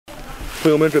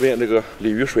朋友们，这边这个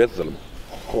鲤鱼甩子了吗？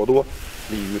好多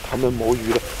鲤鱼，它们毛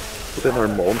鱼的都在那儿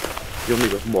毛呢，有那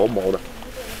个毛的，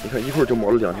你看一会儿就毛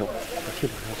了2条，挺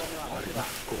多条，好的呢。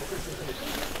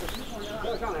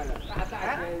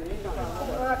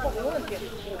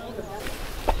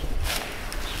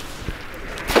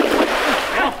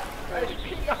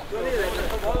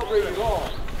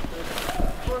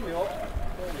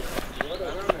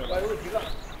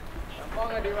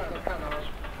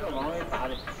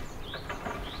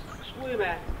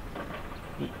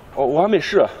哦，我还没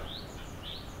试。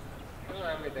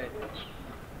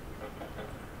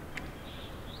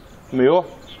没有。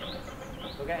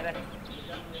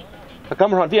他赶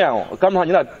不上电哦，赶不上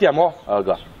你那电毛，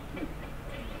哥。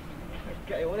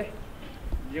有的，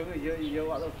有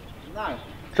我都那个。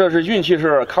这是运气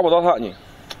是卡不到他呢。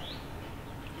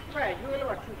快，有的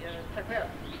吧，太快了，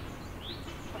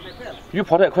太快了。鱼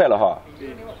跑太快了哈。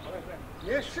对，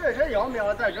你试试1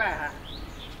秒再转还。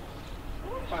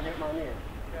半天忙的，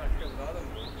这样吃不着的。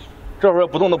这会儿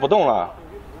不动都不动了。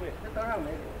这当然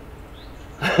没股。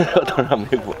当然没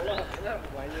股。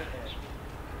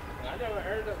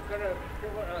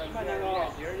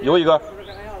有一个。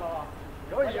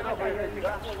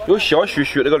有小须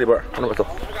须那个里边，往那边走。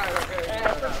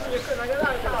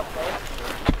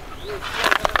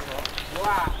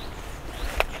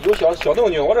有小豆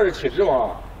牛，我这是7只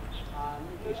嘛。啊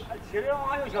，7只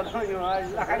嘛有小豆牛啊，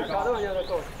那还是小豆牛的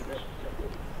够。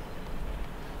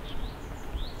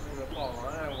那个爆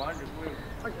网址不会。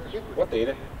我逮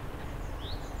的，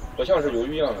不像是有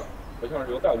鱼样的，不像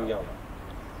是有大鱼样的。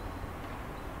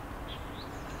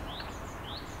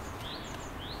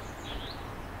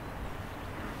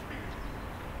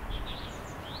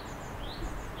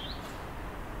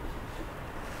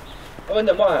我问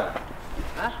你忙呀？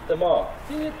啊？在忙？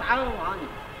给你打个网呢。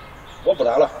我不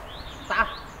打了。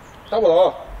打不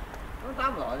到。能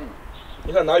打不到的。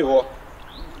你看哪有？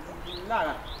那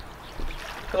个。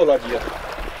这都垃圾。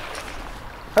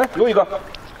哎，有一个。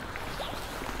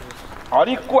啊，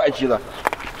你怪鸡的。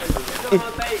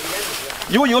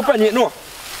有一个半斤重。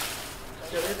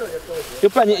有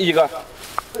半斤一个。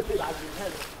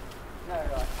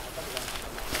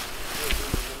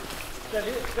这里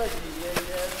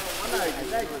往那儿一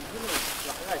来就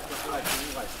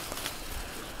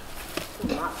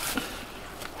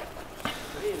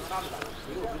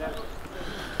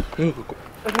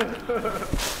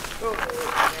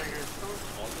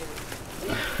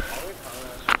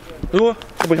哟，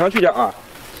这不想去家啊？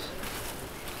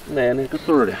奶奶个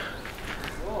孙儿的！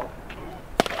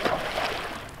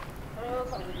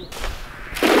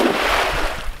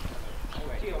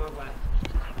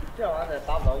这玩意儿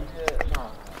打不到鱼那。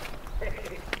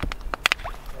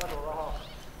我走了哈，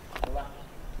走吧。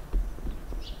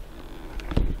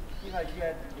你看鱼还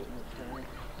就鱼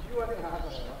我这个啥子？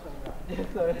你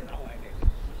说的。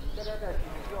这睡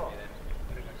觉。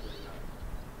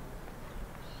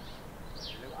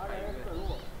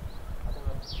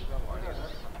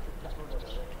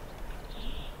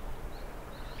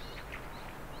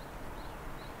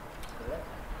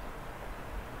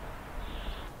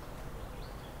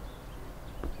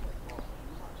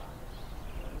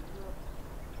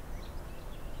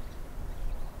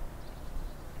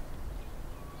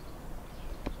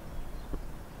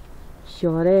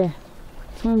小的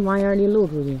从网眼里露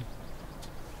出去，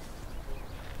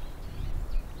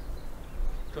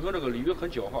证明这个鲤鱼很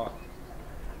狡猾。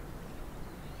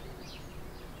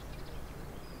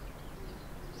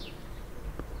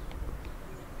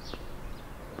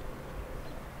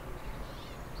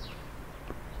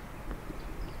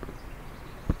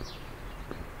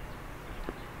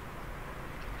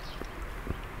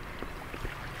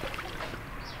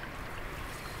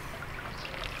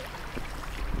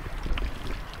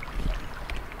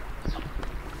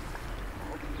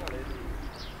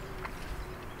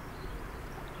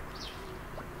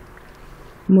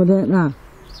没得那。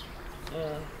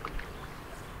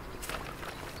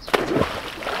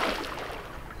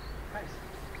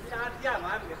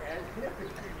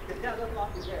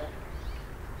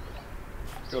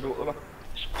这肚子吧。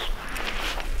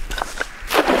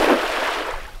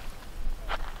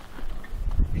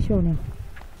漂亮。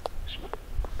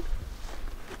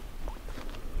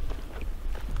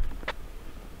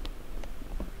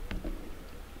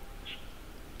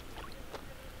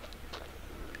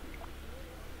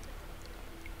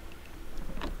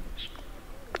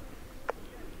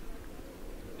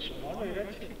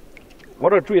我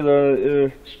这坠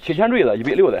子7000坠子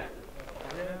160的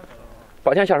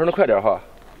，8000下手能快点哈。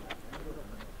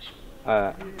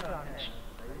哎，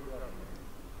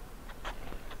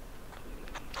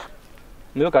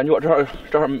没有感觉，这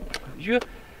儿鱼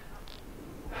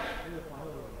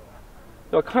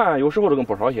要看有时候这跟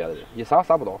不少些的，一撒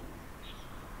撒不到。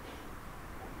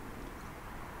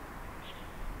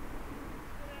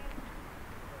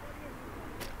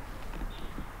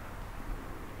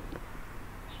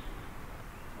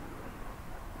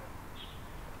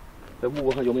再捂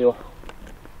捂看有没有。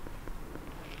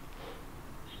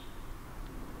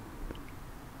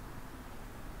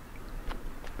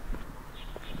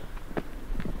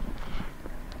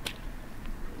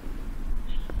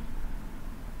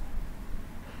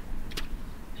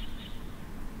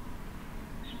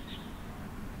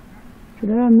这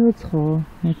点儿没有草，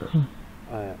还可。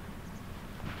哎，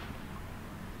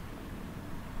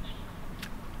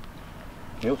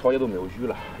没有草也都没有鱼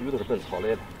了，鱼都是奔草来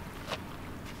的。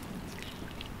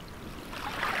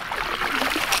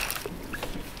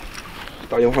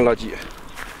大银黄垃圾。